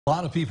A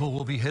lot of people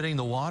will be hitting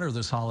the water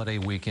this holiday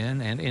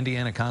weekend, and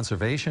Indiana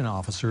conservation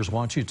officers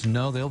want you to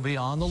know they'll be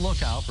on the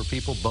lookout for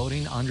people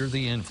boating under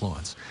the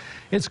influence.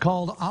 It's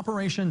called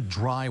Operation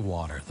Dry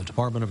Water. The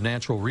Department of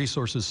Natural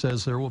Resources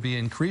says there will be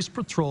increased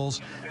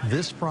patrols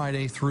this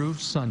Friday through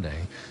Sunday.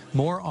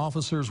 More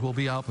officers will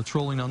be out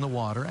patrolling on the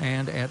water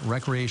and at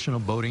recreational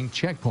boating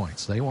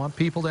checkpoints. They want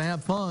people to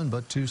have fun,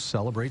 but to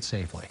celebrate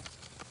safely.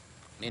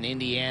 In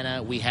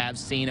Indiana, we have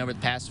seen over the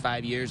past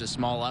 5 years a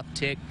small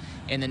uptick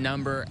in the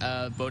number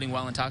of boating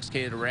while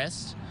intoxicated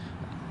arrests.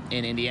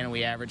 In Indiana,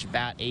 we average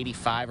about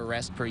 85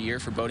 arrests per year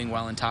for boating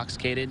while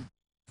intoxicated.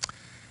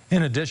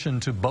 In addition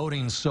to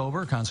boating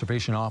sober,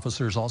 conservation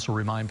officers also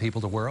remind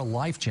people to wear a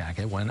life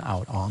jacket when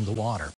out on the water.